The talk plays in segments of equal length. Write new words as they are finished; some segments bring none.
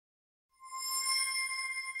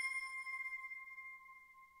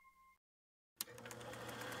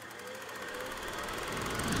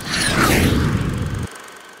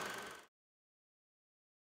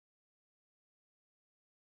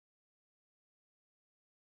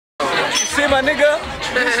see, my nigga,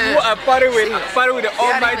 this is what I party with the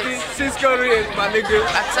almighty Cisco Reyes, my nigga.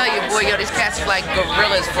 I tell you, boy, yo, these cats are like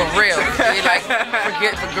gorillas for real. They like,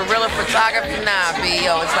 for gorilla photography, nah, B,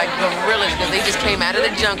 yo, it's like gorillas, because they just came out of the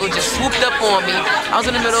jungle, just swooped up on me. I was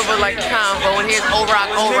in the middle of a like convo, and here's Orock,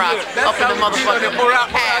 up in the motherfucking Orock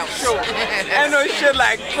show. And no shit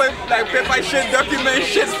like paper shit, document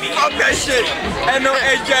shit, fuck that shit. And no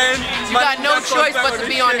agent. You got no choice but to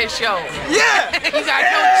be on this show. Yeah! You got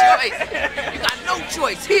no choice. You got no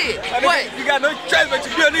choice. Here, what? You got no choice but to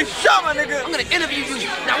be on this show, my nigga. I'm gonna interview you.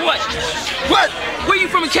 Now what? What? Where you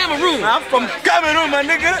from in Cameroon? I'm from Cameroon, my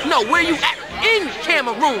nigga. No, where you at in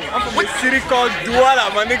Cameroon? I'm from a city called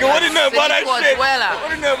Douala, my nigga. What do you know about that shit? Douala. What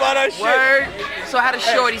do you know about that shit? Word. So how the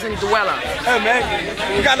shorties in Douala? Hey man,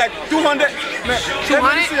 we got like 200.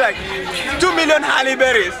 200? See like 2 million Halle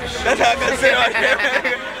Berrys. That's how I can say right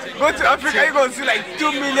here. Go to Africa, you gonna see like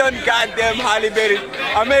 2 million goddamn Halle Berrys.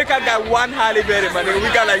 America got 1 Halle Berry, my nigga.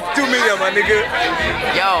 We got like 2 million, my nigga.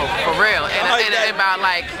 Yo, for real. And about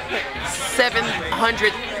like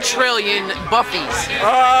 700 trillion Buffies.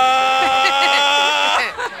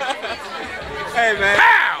 Hey man.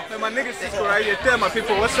 Hey, my nigga Cisco right here. Tell my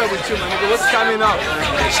people what's up with you, my nigga. What's coming up?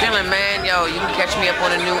 Chilling, man. Yo, you can catch me up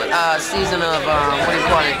on a new season of what do you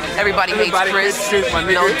call it? Everybody Hates Chris,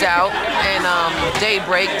 no doubt. And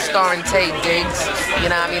Daybreak, starring Tay Diggs. You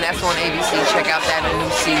know what I mean? That's on ABC. Check out that new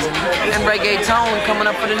season. And Reggaeton coming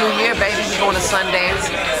up for the new year, baby. We're going to Sundance.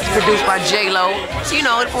 It's produced by J-Lo. So you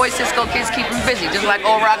know, the boy Cisco kids keep him busy, just like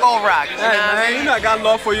Orock. Hey man, you know I got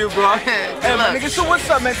love for you, bro. Hey my nigga, so what's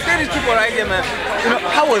up, man? Tell these people right here, man. You know,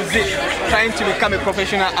 how was it trying to become a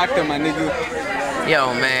professional actor, my nigga?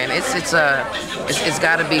 Yo, man, it's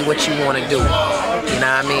got to be what you want to do. You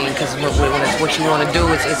know what I mean? Because when it's what you want to do,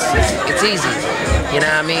 it's easy. You know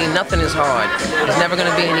what I mean? Nothing is hard. There's never going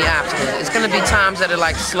to be any obstacles. It's going to be times that are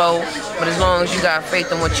like slow, but as long as you got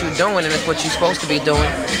faith in what you're doing and it's what you're supposed to be doing,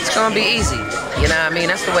 it's going to be easy. You know what I mean?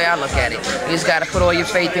 That's the way I look at it. You just got to put all your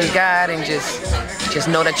faith in God and just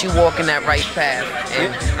know that you're walking that right path.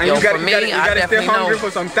 And yo, you gotta stay hungry for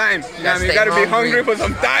some time. You know what I mean? You gotta be hungry for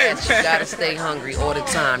some time. Yes, you gotta stay hungry all the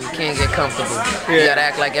time. You can't get comfortable. You gotta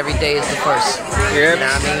act like every day is the first. You know what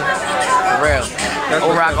I mean? For real.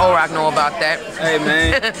 Orock know about that. Hey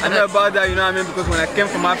man, I know about that, you know what I mean? Because when I came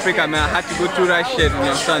from Africa, man, I had to go through that shit, you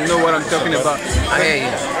know, so I know what I'm talking about. I hear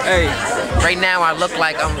you. Hey. Right now I look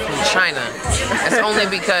like I'm from China. That's only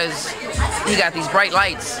because he got these bright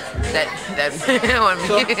lights that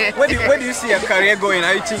So where do you see your career going?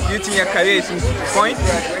 Are you think your career is in point?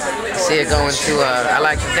 I see it going to I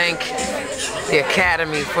like to thank the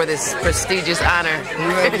Academy for this prestigious honor.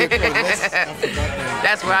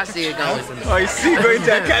 That's where I see it going. Oh, you see going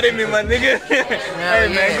to Academy, my nigga. Hey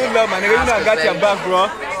man, good luck, my nigga. You know I got your back, bro.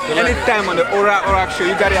 Anytime on the Orock show,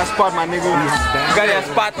 you got your spot, my nigga. You got your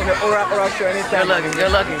spot on the Orock show anytime.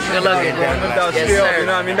 Good looking. Yes, sir. You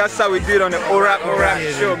know what I mean? That's how we did on the Orock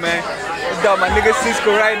show, man. My nigga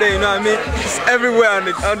Cisco right there, you know what I mean? It's everywhere on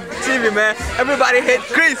TV, man. Everybody hate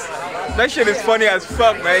Chris. That shit is funny as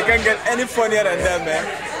fuck, man. You can't get any funnier than that, man.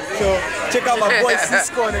 So check out my boy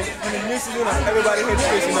Cisco on the new season of Everybody Hates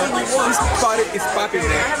Chris, you know. This party is popping,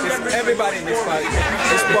 man. There's everybody in this party.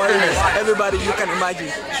 This party is everybody you can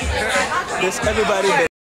imagine. There's everybody there.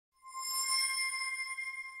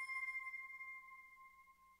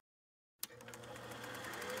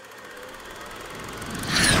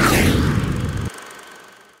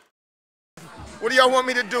 What do y'all want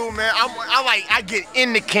me to do, man? I get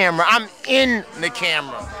in the camera. I'm in the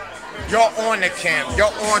camera. Y'all on the camera.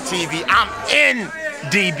 Y'all on TV. I'm in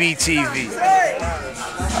DBTV.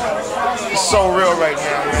 It's so real right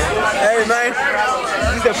now, man. Hey, man.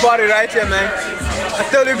 This is the party right here, man. I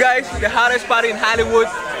tell you guys, the hottest party in Hollywood.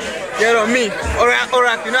 Get on me.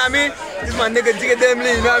 Orock, you know what I mean? This is my nigga Jigga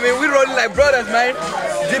Demley, you know what I mean? We rolling like brothers, man.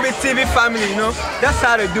 DBTV family, you know? That's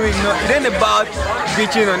how they do it, you know? It ain't about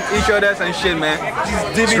bitching on each other and shit, man.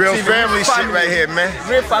 It's real family shit right here, man.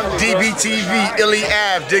 Real family, DBTV, Illy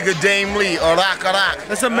Ave, Digga Dame Lee, Orock.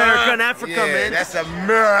 That's American Africa, man. That's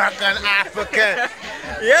American Africa.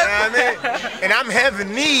 Yeah. You know what I mean? And I'm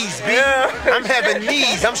having these, B. I'm having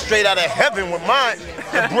these. I'm straight out of heaven with mine.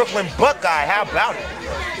 The Brooklyn Buckeye. How about it?